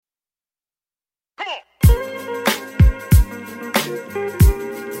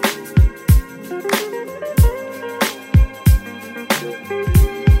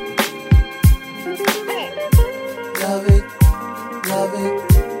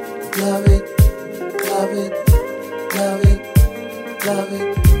love it, love it, love it, love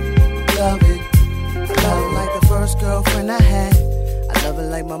it, love it. I love her like the first girlfriend I had. I love her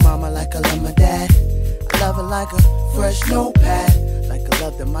like my mama, like I love my dad. I love her like a fresh notepad, like I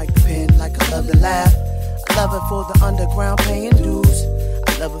love the mic pen, like I love the lab. I love her for the underground paying dues.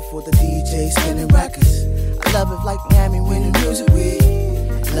 I love her for the DJ spinning records. I love it like Miami winning music week.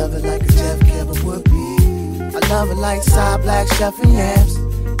 I love it like a Jeff Kevin would be. I love it like side black chef and yams.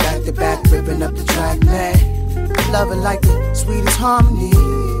 Back to back ripping up the track, man. I love it like the sweetest harmony.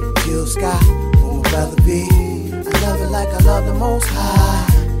 Kill Sky, who my brother be. I love it like I love the most high.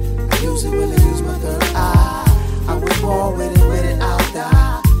 I use it when I use my third eye. I was born with it, I'll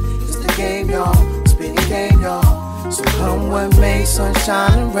die. It's the game, y'all, spinning game, y'all. So come what may,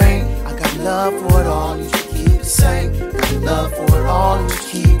 sunshine and rain. I got love for it all, you should keep the same. Got love for it all, you should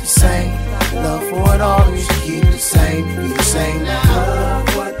keep the same. Love for it all, you should keep the same. Be the same now.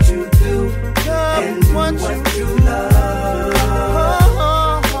 Love what you do, and do what you love.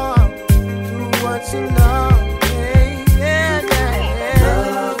 Do what you love, yeah, yeah.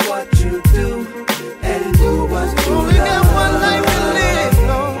 Love what you do, and do what you love. We got one life to live,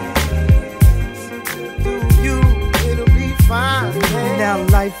 do you, it'll be fine. Hey. Now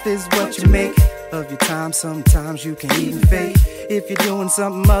life is what you make of your time. Sometimes you can even fake. If you're doing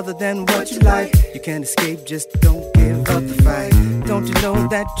something other than what you like, you can't escape, just don't give up the fight. Don't you know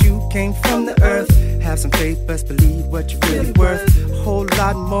that you came from the earth? Have some faith, best believe what you're really worth. A whole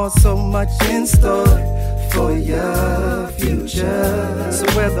lot more, so much in store for your future. So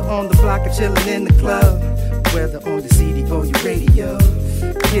whether on the block or chillin' in the club, whether on the CD or your radio,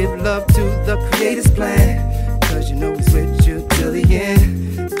 give love to the creator's plan, cause you know he's with you till the end.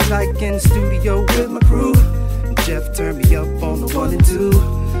 Like in the studio with my crew, Jeff turned me up on the 1 and 2.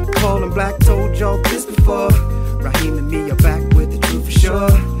 Paul and Black told y'all this before. Raheem and me are back with the truth for sure.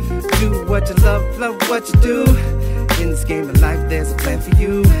 Do what you love, love what you do. In this game of life, there's a plan for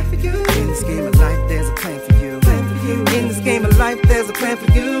you. In this game of life, there's a plan for you. In this game of life, there's a plan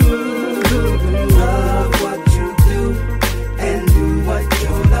for you. Love what you do, and do what you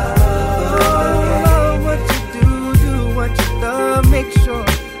love. Love what you do what you love. Make sure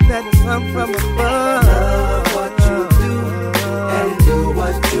that it's come from above. Love what you do, and do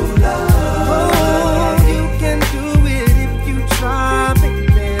what you love. Oh, you can do it if you try, baby.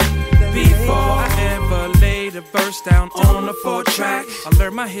 Before I ever laid a verse down on a 4-track, I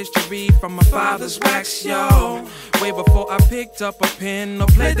learned my history from my father's wax, yo. Way before I picked up a pen or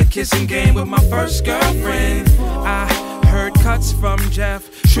played the kissing game with my first girlfriend. I heard cuts from Jeff,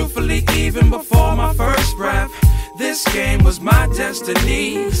 truthfully even before my first rap. This game was my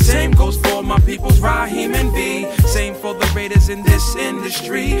destiny. Same goes for my people's Raheem and B. Same for the Raiders in this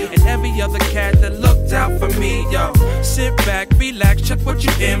industry, and every other cat that looked out for me. Yo, sit back, relax, check what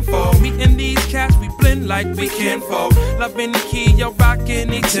you in for. Me and these cats, we blend like we kinfolk. Love any key, yo, rock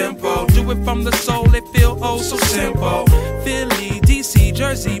any tempo. Do it from the soul, it feel oh so simple. Philly, DC,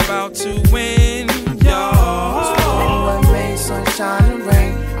 Jersey, bout to win, yo. What made sunshine and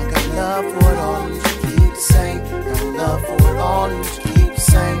rain? I got love for it all, you should keep the same. Got love for it all, you should keep the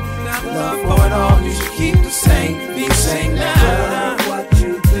same. Love for it all, you should keep the same. Be the same now. Love what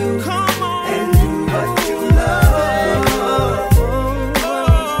you do, and do what you love.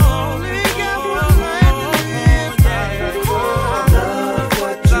 Only got one life to live. Love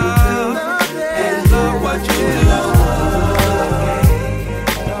what you do, and do what you love.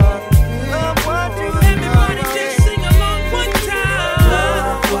 Love what you Everybody just sing along one time.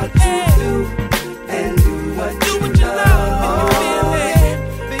 Love what you do, and do what Do you what you love, love. if you feel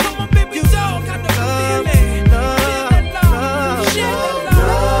it. Come on, baby, dog, got the feeling. Feel that love.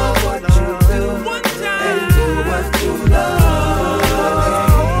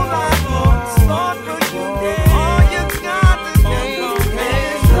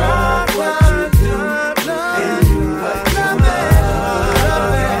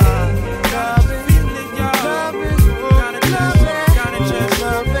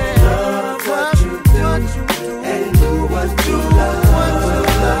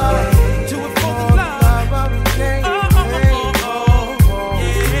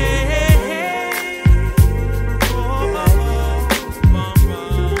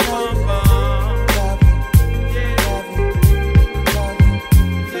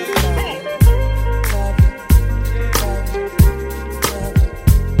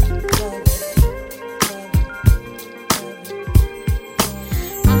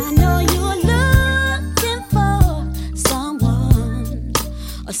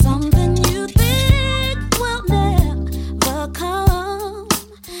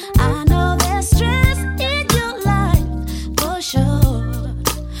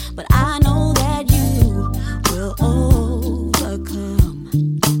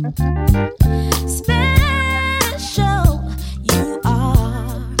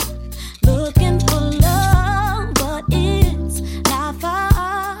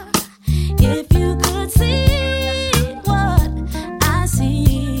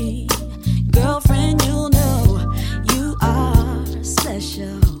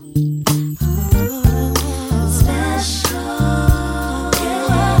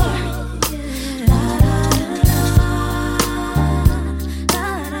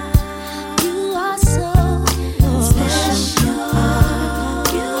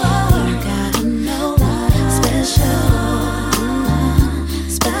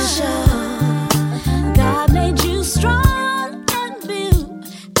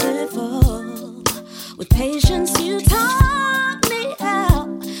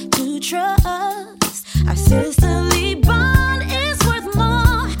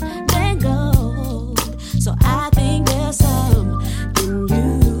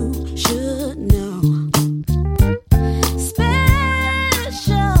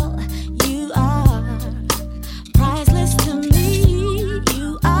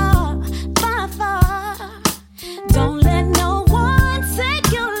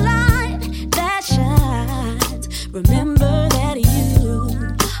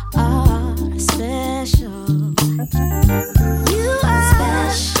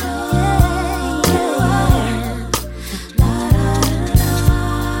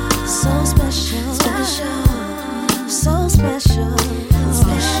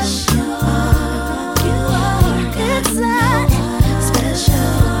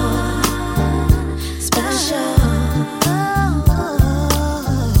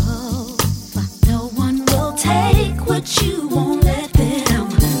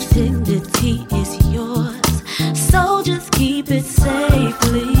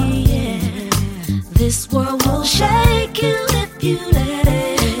 safely. Yeah. This world will shake you if you let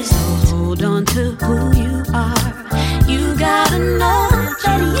it. So hold on to who you are. You gotta know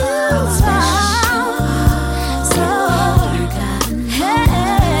that you are special. So you gotta know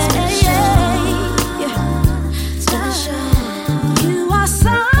special. You are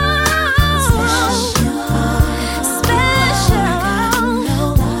so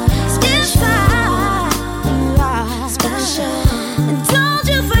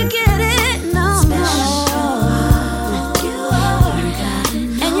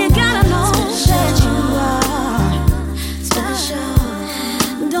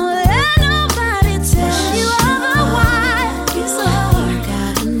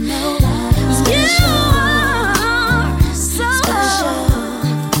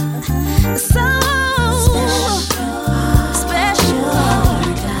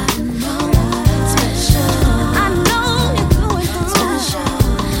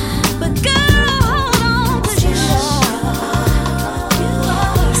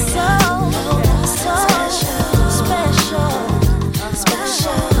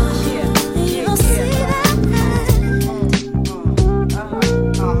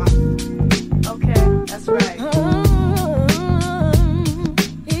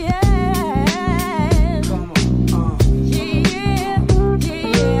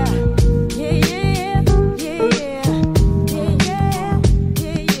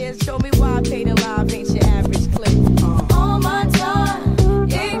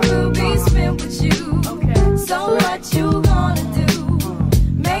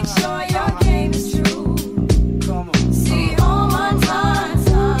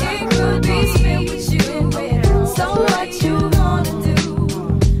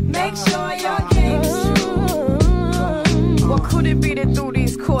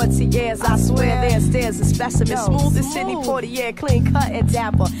clean cut and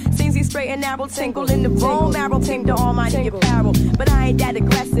dapper. Seems he's straight and narrow, tingle in the bone marrow, ting to almighty apparel. But I ain't that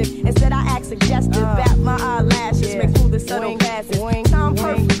aggressive. Instead, I act suggestive. Bat my eyelashes, make through the subtle glasses. Time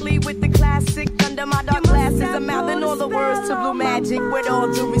perfectly with the classic under my dark glasses. I'm mouthing all the words to blue magic. With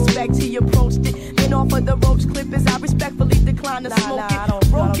all due respect, he approached it. Then offered the roach clip as I respectfully declined to smoke it.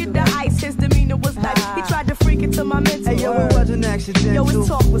 Broke it, the ice, his demeanor was nice. He tried to freak it to my mental. Hey, yo, it wasn't accidental. Yo, his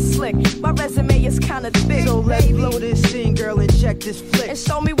talk was slick. My resume is kinda thick. So let's blow this scene, girl, and check this flick. And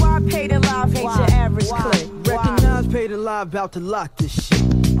show me why paid in live ain't your average click. Recognize paid in live, about to lock this shit.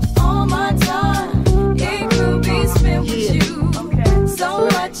 All my time, it could be spent with you. Okay. So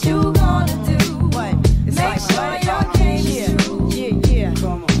what you gonna do? What? Make sure your game is true. Yeah.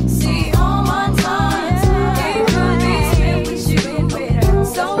 Come on. See, all my time, it could be spent with you.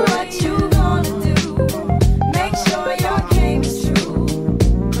 So what you gonna do? Make sure your game is true.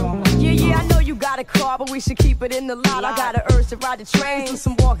 Yeah, I know you got a car, but we should keep it in the lot. I got an urge to ride the train, do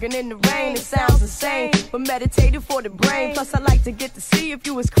some walking in the rain. It sounds insane, but meditative for the brain. Plus, I like to get to see if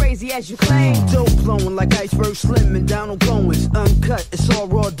you as crazy as you claim. Dope blowing like iceberg slimming down on Goins. Uncut, it's all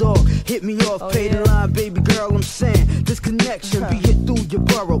raw dog. Hit me off, paid in line, baby girl. I'm saying this connection be hit through your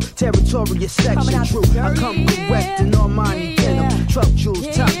borough, territory, section. True, I come correct in Armani denim, truck jewels,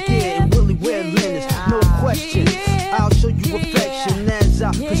 top gear, and Willie wear linens. No question, I'll show you affection as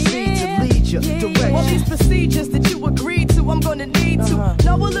I proceed to lead you direction. All these procedures that you agreed to, I'm gonna need to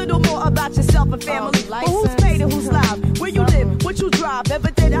know a little more about yourself and family. But who's paid and who's live? Where you live? What you drive?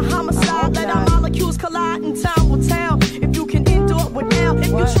 Ever did a homicide? Let our molecules collide and time will tell if you can endure it with L. If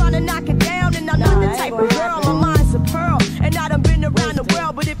you tryna knock it down, and I'm not the type of girl. My mind's a pearl, and I done been around the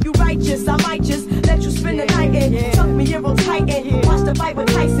world. But if you righteous, I might just let you spend the night in. Tuck me in real tight and watch the fight with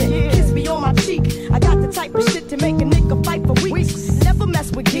Tyson. Kiss me on my cheek. I got the type of shit to make a nigga fight for weeks. Never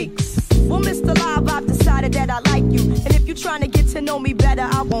mess with geeks. Well, Mr. Live, I've decided that I like you. And if you're trying to get to know me better,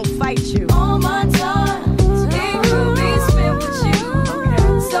 I won't fight you. All my time, it could be spent with you.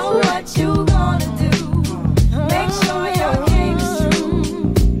 So what you gonna do? Make sure your game is true.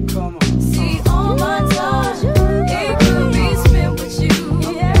 See, all my time, it could be spent with you.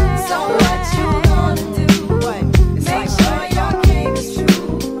 So what you gonna do? Make sure your game is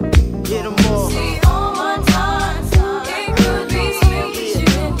true. Get 'em all. See, all my time, it could be spent with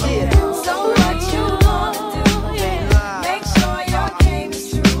you. So what you gonna do? Make sure your game is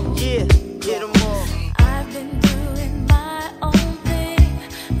true. Yeah, get 'em all.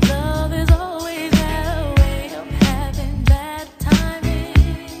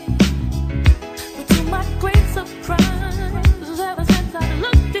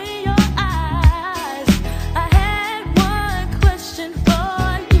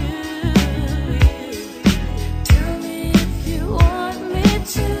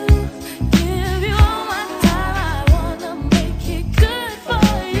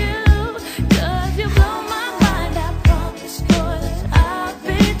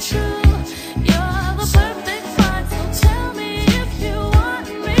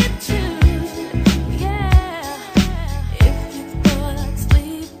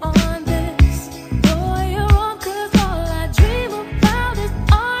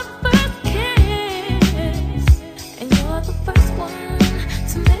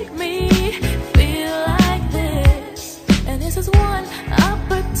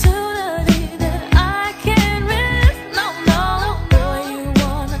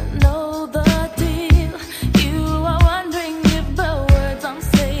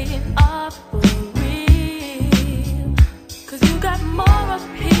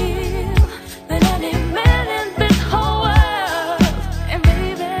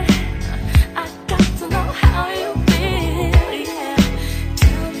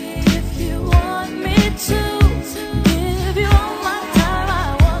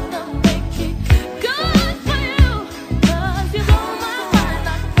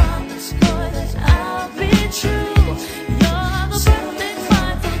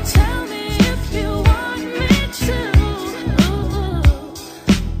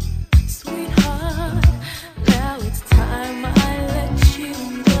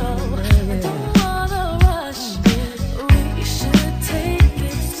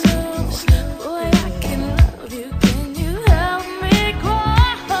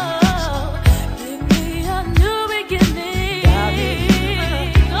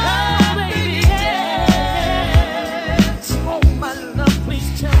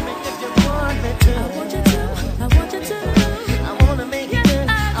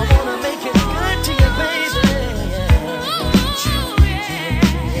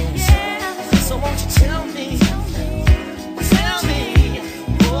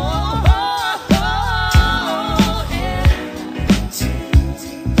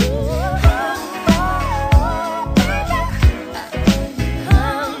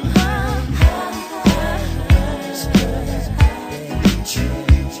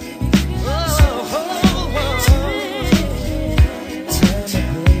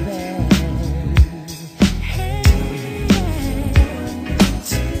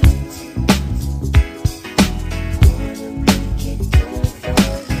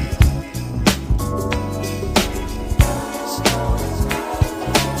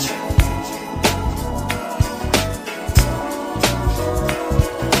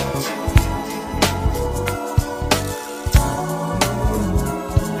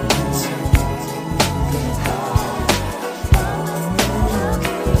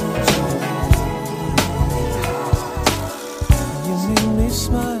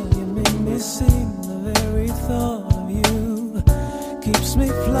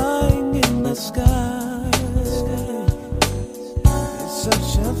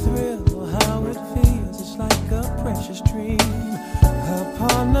 such a thrill, how it feels, it's like a precious dream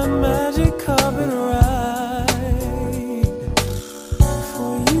upon a magic carpet ride.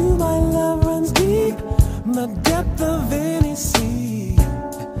 For you my love runs deep, the depth of any sea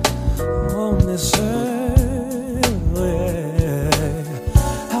on this earth.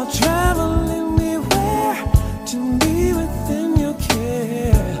 I'll travel anywhere to be within your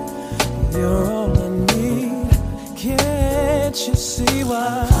care. You're all I need, can't you see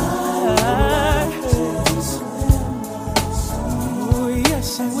why? Oh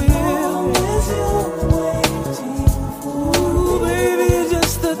yes I will. Ooh baby,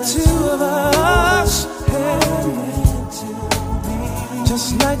 just the two of us, just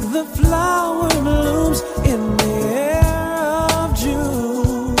like the flower blooms in the air of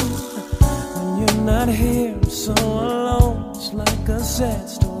June. When you're not here, I'm so alone, it's like a sad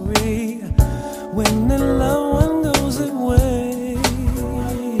story when the loved one goes away.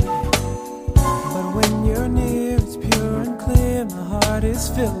 But when you're near, it's pure and clear, my heart is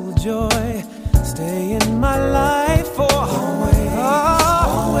filled with joy. Stay in my life for always,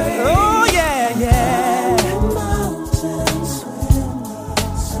 always. Oh yeah, yeah.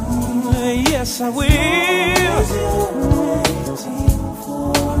 Yes, I will.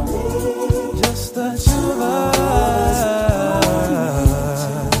 Just the two of us.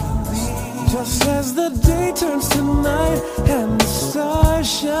 Just as the day turns to night and the stars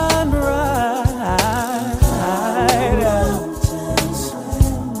shine bright.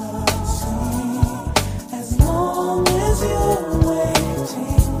 As long as you're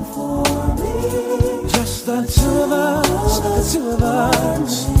waiting for me. Just the two of us, the two of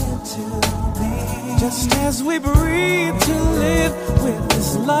us. Just as we breathe to live with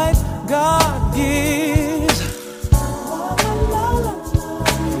this life God gives.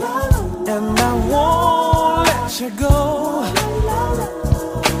 And I won't let you go,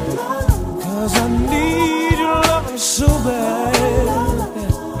 'cause I need your love so bad.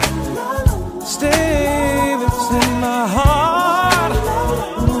 Stay within my heart.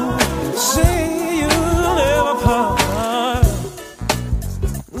 Say you'll never part.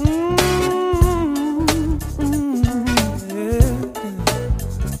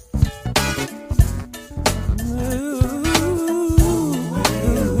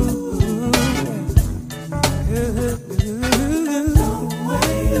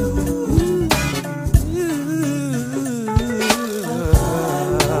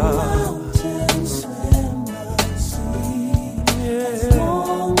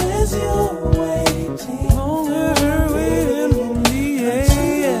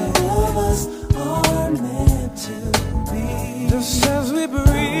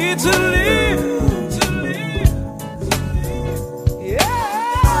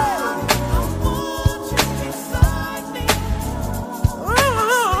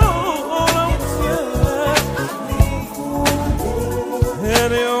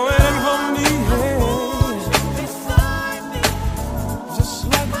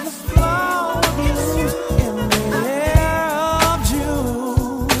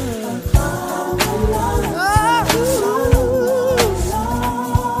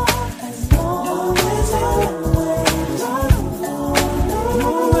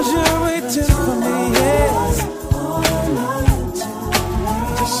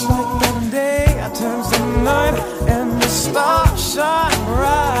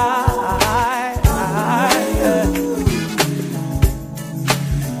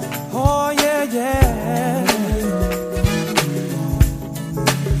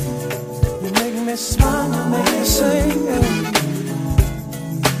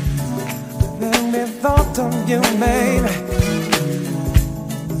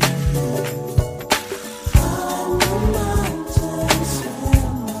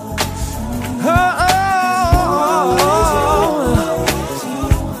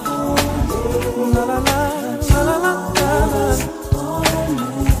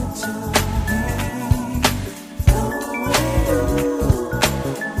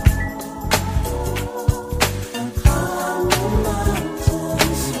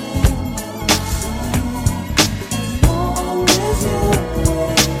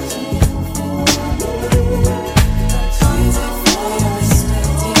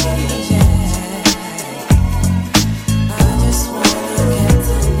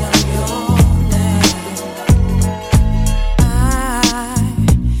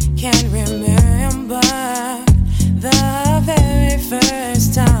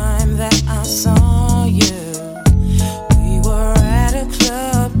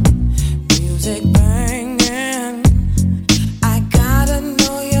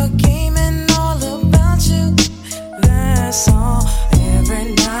 That's all.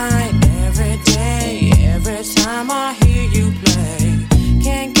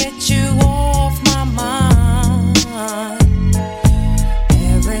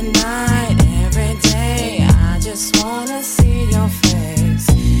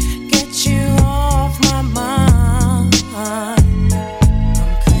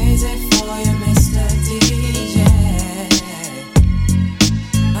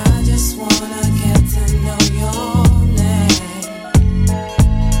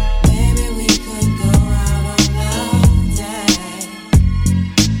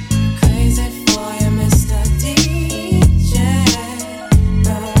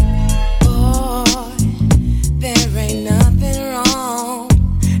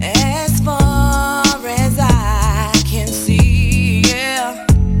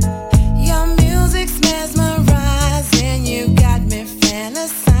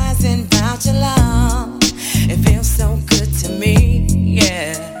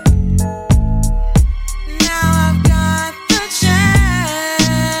 yeah. Now I've got the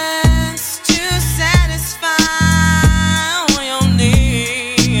chance to satisfy all your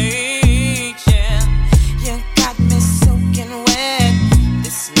needs, yeah. You got me soaking wet.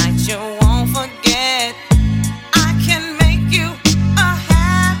 This night you won't forget. I can make you a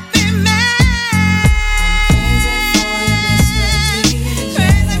happy man. Crazy for you,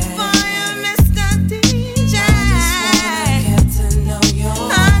 Mr. DJ.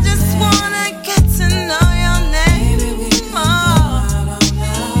 I just wanna get to know your name. Oh.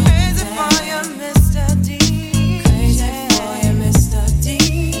 Crazy for you, Mr. DJ. Crazy for you, Mr.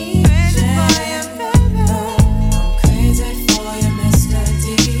 DJ. Crazy for you, baby. I'm crazy for you, Mr.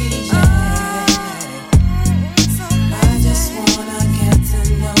 DJ. I just wanna get to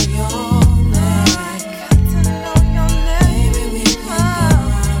know your name. Maybe we could go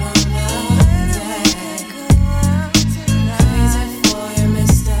out on another day. Crazy for you,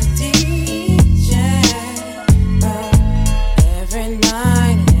 Mr. DJ. Every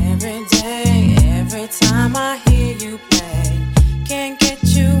night, every day, every time I hear you play, can't get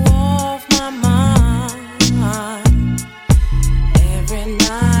you off my mind. Every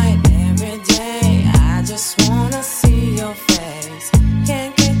night, every day, I just wanna see your face.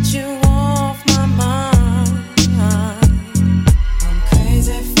 Can't get you off my mind. I'm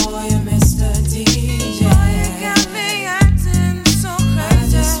crazy for you, Mr. DJ. Boy, you got me acting so crazy. I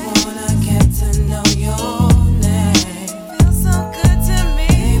just wanna get to know your name. Feels so good to me.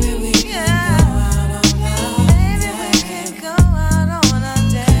 Maybe we can go out on a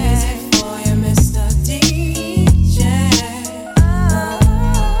day. Crazy for you, Mr. DJ.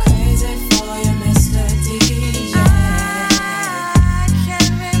 Crazy for you, Mr. DJ. I can't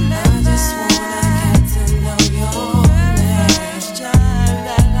remember. I just wanna get to know your name. First time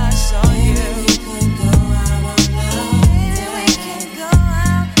that I saw you. Maybe we can go out on another day. Maybe we can go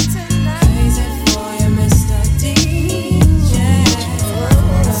out tonight. Crazy for you, Mr. DJ.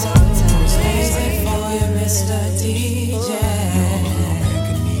 Crazy for you, Mr. DJ.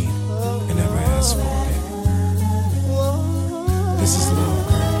 And never ask for it. This is love,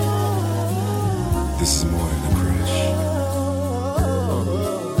 girl. This is more than a crush.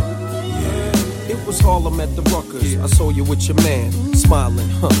 It was Harlem at the Ruckers. I saw you with your man, smiling,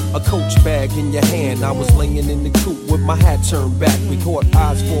 a Coach bag in your hand. I was laying in the coupe with my hat turned back. We caught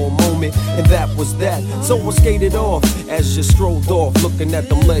eyes for a moment, and that was that. So I skated off as you strolled off, looking at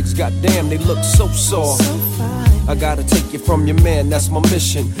them legs. Goddamn, they look so soft. I gotta take you from your man, that's my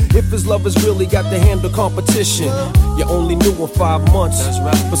mission. If his lovers really got to handle competition, you only knew him 5 months.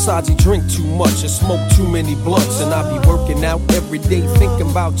 Besides, he drink too much and smoke too many blunts. And I be working out every day thinking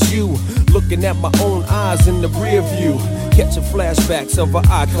about you, looking at my own eyes in the rear view, catching flashbacks of our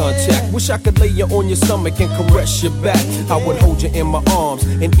eye contact. Wish I could lay you on your stomach and caress your back. I would hold you in my arms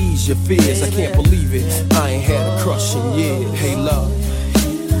and ease your fears. I can't believe it, I ain't had a crush in years. Hey love,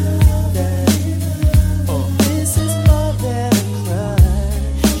 This is more than a crush.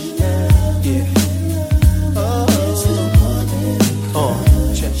 yeah. This is more than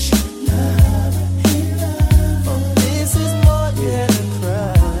Check. This is more than a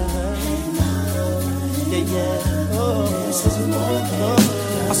crush. Yeah, yeah. This is more than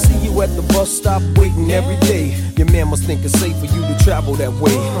I see you at the bus stop waiting every day. Your man must think it's safe for you to travel that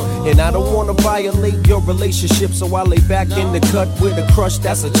way. And I don't wanna violate your relationship, so I lay back in the cut with a crush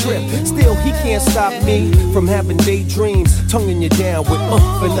that's a trip. Still, he can't stop me from having daydreams, tonguing you down with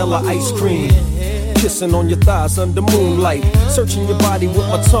vanilla ice cream. Kissing on your thighs under moonlight, searching your body with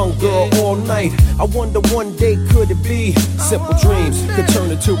my tongue, girl, all night. I wonder one day could it be simple dreams could turn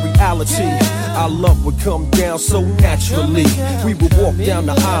into reality. Our love would come down so naturally. We would walk down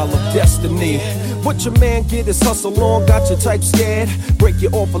the aisle of destiny. What your man get is hustle on, got your type scared. Break you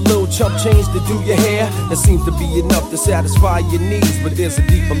off a little chump change to do your hair. That seems to be enough to satisfy your needs, but there's a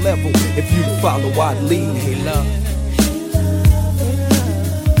deeper level if you follow I'd lead. Hey love.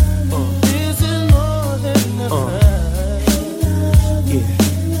 Yeah.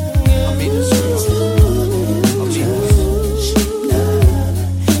 I mean it's real. I'm jealous.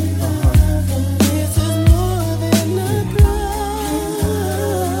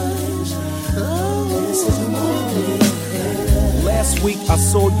 Last week I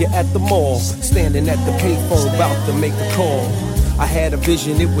saw you at the mall, standing at the payphone about to make a call. I had a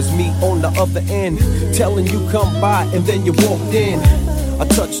vision, it was me on the other end, telling you come by and then you walked in. I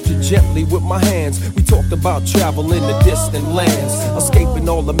touched you gently with my hands. We talked about traveling to distant lands, escaping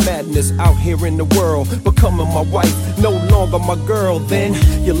all the madness out here in the world, becoming my wife, no longer my girl. Then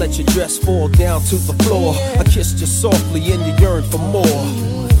you let your dress fall down to the floor. I kissed you softly and you yearned for more.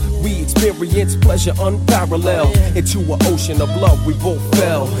 We experience pleasure unparalleled. Into an ocean of love we both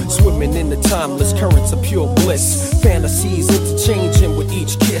fell, swimming in the timeless currents of pure bliss. Fantasies interchanging with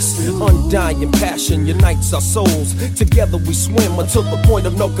each kiss. Undying passion unites our souls. Together we swim until the point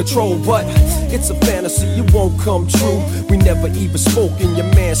of no control. But it's a fantasy, it won't come true. We never even spoke and your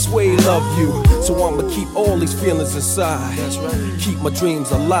man Sway love you. So I'ma keep all these feelings inside. That's right. Keep my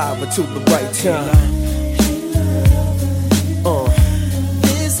dreams alive until the right time.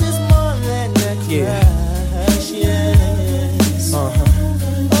 This is more than a crush, yes.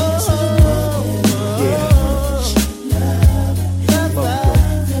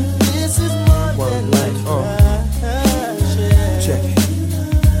 This is more than a crush, yes. Check it.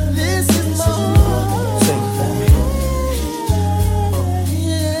 This is more. Sing it for me.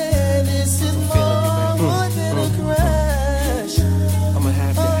 Yeah, this is more than a crush. I'ma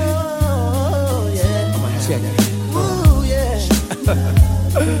have that. Oh, yeah. I'ma have Check that. it. Ooh, yeah.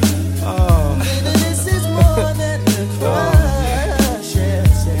 Oh, Baby, this is more than a crush,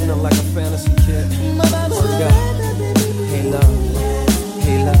 yes. ain't nothing like a fantasy, kid. Oh, God. Hey, love.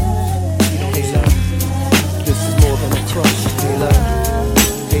 Hey, love. Hey, love. This is more than a crush. Hey, love.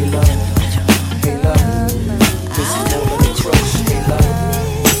 Hey, love. Hey, love. This is more than a crush. Hey, love.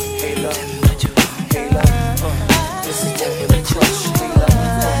 Hey, love. Hey, love. This is more than a crush. Hey, love.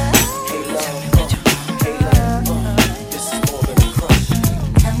 Hey, love. Hey, love. This is more than a crush.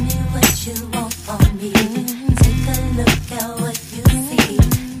 Tell me what you want from me. Take a look at what you see.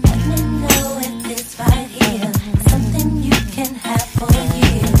 Let me know if it's right here. Something you can have for a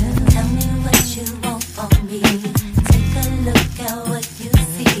year. Tell me what you want from me. Take a look at what you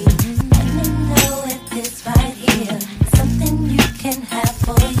see. Let me know if it's right here. Something you can have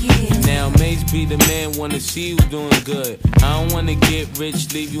for a year. Now, Mace be the man, wanna see you doing good. I don't wanna get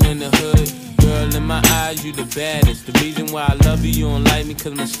rich, leave you in the hood. Girl, in my eyes, you the baddest. The reason why I love you, you don't like me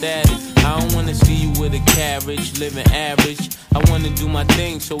cause my status. I don't wanna see you with a carriage, living average. I wanna do my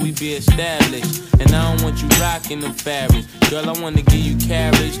thing so we be established. And I don't want you rocking them fabrics. Girl, I wanna give you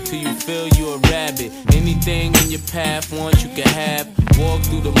carriage till you feel you a rabbit. Anything in your path, once you can have. Walk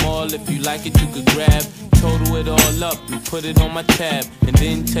through the mall, if you like it, you could grab. Total it all up and put it on my tab. And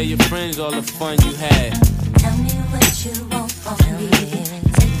then tell your friends all the fun you had. Tell me what you want from me.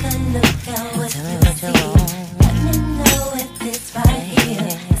 Take a look at what you see. Let me know if it's right here.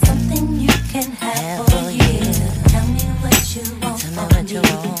 Something you can have for a year. Tell me what you want from me.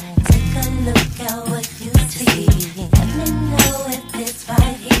 Take a look at what you see. Let me know if it's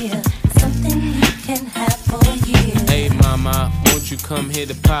right here. Something you can have for a year. Hey mama, won't you come here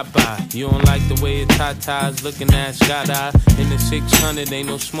to Popeye? You don't like the way your tatas looking at Scott Eye. In the 600 ain't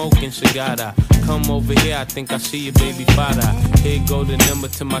no smoking cigar. Come over here, I think I see your baby father. Here go the number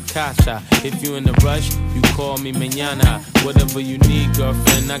to my casa. If you in a rush, you call me mañana. Whatever you need,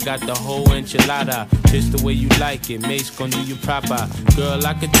 girlfriend, I got the whole enchilada. Just the way you like it, Mace gon' do you proper. Girl,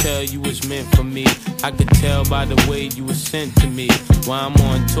 I could tell you was meant for me. I could tell by the way you was sent to me. While I'm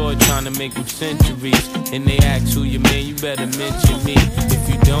on tour trying to make them centuries. And they ask who you man, you better mention me. If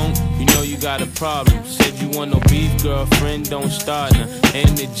you don't, you know you got a problem. Said you want no beef, girlfriend, don't start now.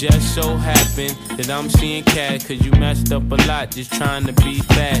 And it just so happened that I'm seeing cat, cause you messed up a lot just trying to be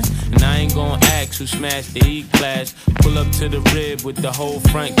fast. And I ain't gon' ask who smashed the E-class. Pull up to the rib with the whole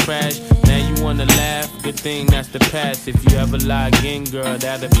front crash. Now you wanna laugh, good thing that's the past. If you ever lie again, girl,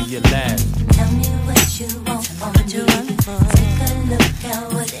 that'll be your last. Tell me what you want from me. Take a look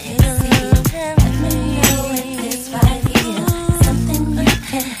at what you see. Let me know if it's right here. Something you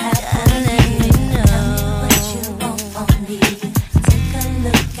can have for a year. Tell me what you want from me. Take a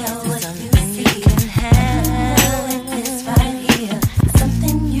look at what you see. Let me know if it's right here.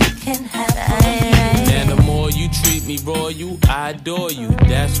 Something you can have for a year. Now the more you treat me royal, I adore you.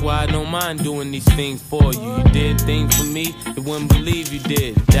 That's why I don't mind doing these things for you. You did things for me, you wouldn't believe you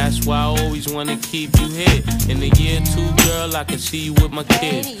did. That's why I always wanna keep you here. In a year or two, girl, I can see you with my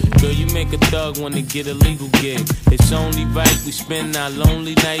kids. Girl, you make a thug wanna get a legal gig. It's only right we spend our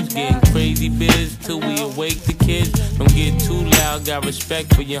lonely nights getting crazy biz till we awake the kids. Don't get too loud, got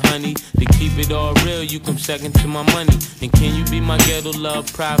respect for your honey. To keep it all real, you come second to my money. And can you be my ghetto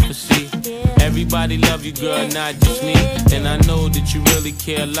love prophecy? Everybody love you, girl, not just me. And I know that you really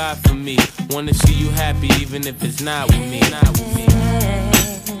care a lot for me. Wanna see you happy even if it's not with me. Not with me.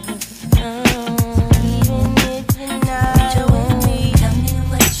 Tell me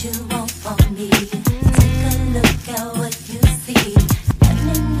what you want from me. Take a look at what you see. Let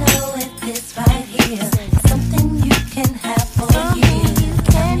me know if it's right here. Something you can have for a year.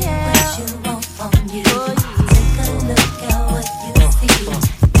 Tell me what you want from me. Take a look at what you see.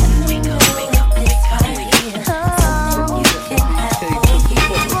 Let me know if it's right here. Something you can have for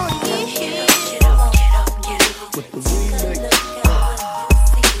a year.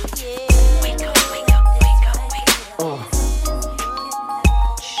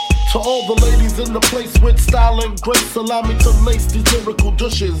 To all the ladies in the place with style and grace, allow me to lace these lyrical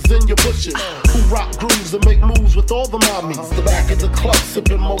douches in your bushes. Who rock grooves and make moves with all the mommies. The back of the club,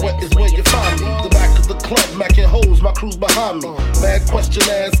 sipping my wet is where you find me. The back of the club, macking hoes, my crew's behind me. Mad question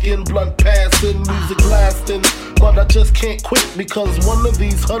asking, blunt passing, music lasting. But I just can't quit because one of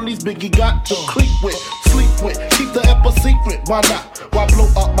these honeys Biggie got to creep with, sleep with, keep the ep a secret. Why not? Why blow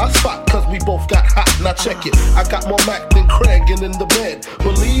up my spot? Cause we both got hot. Now check it. I got more Mac than Craig and in the bed.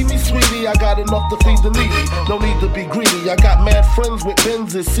 Believe me, sweetie, I got enough to feed the needy. No need to be greedy. I got mad friends with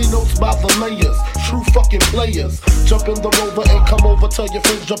Benzes, C-notes by the layers. True fucking players. Jump in the Rover and come over. Tell your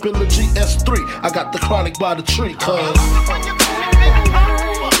friends jump in the GS3. I got the chronic by the tree, cuz.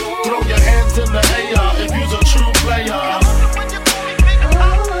 Throw your hands in the air if you's a true player.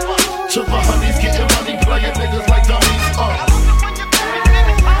 To the honeys getting money, playing niggas like dummies.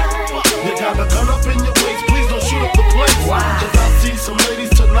 You got a gun up in your waist, please don't shoot up the place. Cause I see some ladies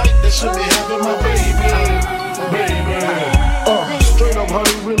tonight that should be having my baby. Straight up,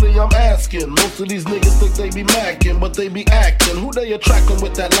 honey, really I'm asking. Most of these niggas think they be macking, but they be acting. Who they attracting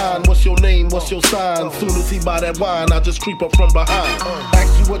with that line? What's your name? What's your sign? Soon as he buy that wine, I just creep up from behind.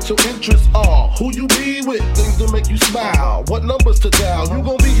 Ask you what your interests are. Who you be with? Things to make you smile. What numbers to dial? You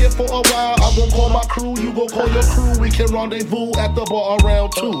gon' be here for a while. I gon' call my crew. You gon' call your crew. We can rendezvous at the bar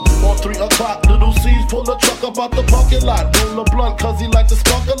around 2 or 3 o'clock. Little C's pull the truck up out the parking lot. Roll a blunt cause he like to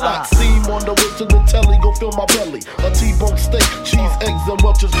spark a lot. Steam on the way to the telly. Go fill my belly. A T-bone steak, cheese, eggs, and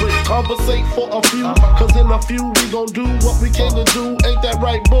Welch's grape. Conversate for a few, cause in a few we gon' do what we came to do. Ain't that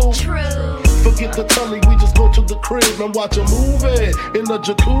right, boo? True. Forget the telly, we just go to the crib and watch a movie in the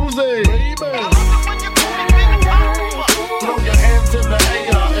jacuzzi. Baby. Throw your hands in the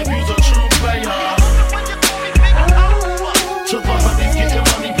air if you's a true player. To the honeys getting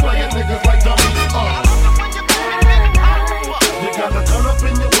money, playing niggas like dummies. You got a gun up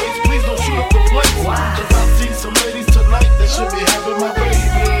in your waist, please don't shoot up the place. Cause I see some ladies tonight that should be having my baby.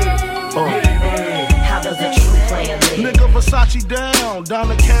 How does a true player live? Nigga Versace down,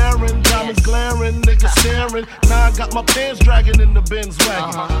 Donna Karen, diamonds glaring, nigga staring. Now I got my pants dragging in the Benz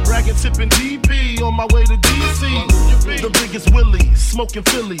wagon. Bragging, tipping DP on my way to DC. The biggest Willies, smoking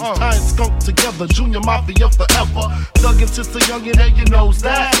Phillies, tying skunk together, junior mafia forever. Thuggin' since a youngin', and you knows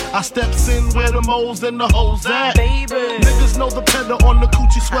that. I steps in where the moles and the hoes at. Baby. Niggas know the pedal on the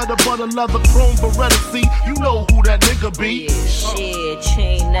coochie sweater, but a leather chrome Beretta. See, you know who that nigga be. Yeah, shit, you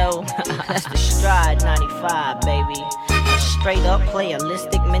ain't know. That's the Stride 95, baby. A straight up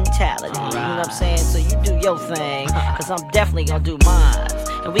playalistic mentality. You know what I'm saying? So you do your thing, cause I'm definitely gonna do mine.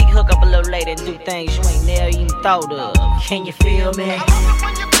 And we can hook up a little later and do things you ain't never even thought of. Can you feel me?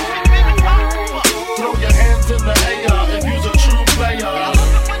 Throw your hands in the air if you's a true player.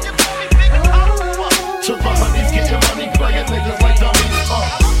 To the honeys getting money, playing niggas like dummies.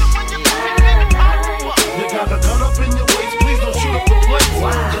 You got a gun up in your waist, please don't shoot up the place.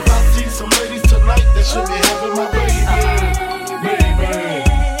 Cause I see some ladies tonight that should be having my baby.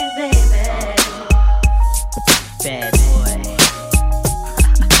 Bad boy.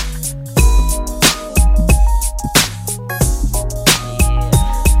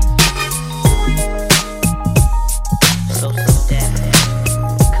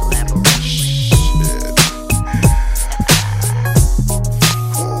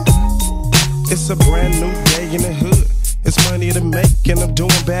 It's a brand new day in the hood. It's money to make and I'm doing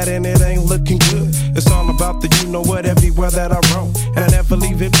bad and it ain't looking good. It's all about the you know what everywhere that I roam. And I never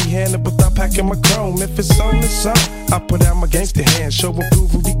leave empty-handed without packing my chrome. If it's on, it's on. I put out my gangster hand, show and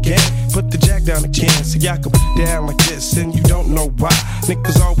prove and begin. Put the jack down again so y'all come down like this and you don't know why.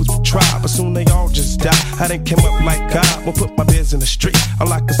 Niggas always try, but soon they all just die. I done came up like God, will put my biz in the street.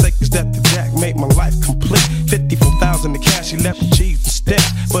 All I can say is that the jack made my life complete. 54,000 in cash, he left me cheese and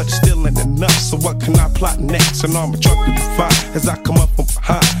steps. But it still ain't enough, so what can I plot next? And all my truck to be fine as I come up from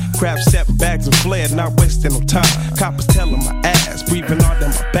behind. Grab 7 bags and fled, not wasting no time. Coppers telling my ass, breathing all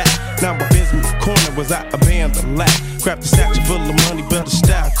down my back. Now my biz in the corner was I abandoned lack. Grab the satchel full of money, build a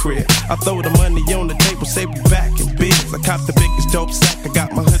style crib. I throw the money on the table, say we back in biz. I cop the biggest dope sack, I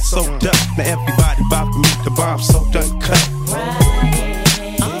got my hood soaked up. Now everybody bout to meet the bomb soaked uncut.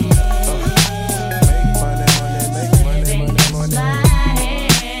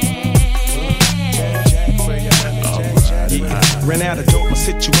 Ran out of dope, my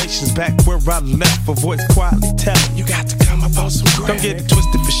situation's back where I left. A voice quietly telling you got to come up on some ground. Don't get it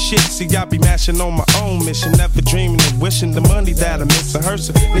twisted for shit. See, I be mashing on my own mission. Never dreaming of wishing the money that I miss. I heard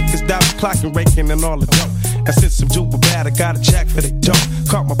some niggas die clocking, raking, and all the dope. Now since some Juba bad, I got a jack for they dope.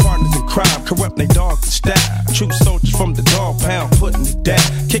 Caught my partners in crime, corrupt they dogs and staff. True soldiers from the dog pound, putting it down.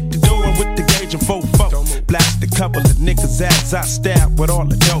 Kick the door in with the gauge and 4-4. Blast a couple of niggas' ass, I stab with all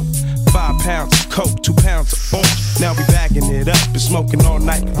the dope. coke, 2 pounds of orange. Now we bagging it up and smoking all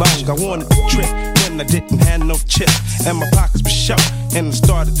night long. I wanted to trip when I didn't have no chips, and my pockets were short. And I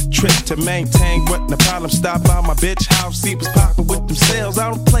started the trip to maintain what the problem. Stopped by my bitch house, he was popping with them sales. I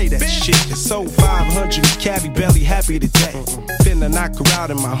don't play that shit. It's sold 500 cabbie belly, happy today. Finna knock her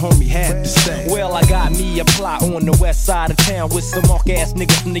out, and my homie had to say, well, I got me a plot on the west side of town with some mark ass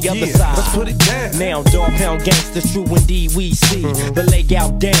niggas from the other side. Let's put it down. Now, dog pound gangsters, true indeed we see. The leg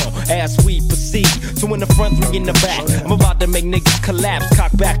out down as we proceed. 2 in the front, 3 in the back. I'm about to make niggas collapse.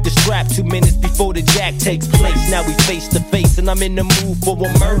 Cock back the strap 2 minutes before the jack takes place. Now we face to face, and I'm in the mood for a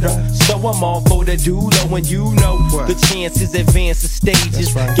murder. So I'm all for the dulo, and you know the chances advance the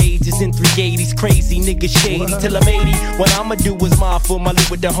stages. Gauges in 380s, crazy nigga shady. Till I'm 80, what I'ma do is mindful my loot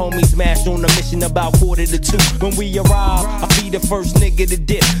with the homies. Mash on a mission about 1:45. When we arrive, I'll be the first nigga to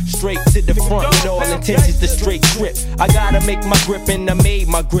dip straight to the front with all intentions to straight trip. I gotta make my grip, and I made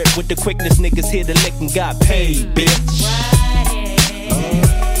my grip with the quickness. Niggas hit the lick and got paid, bitch.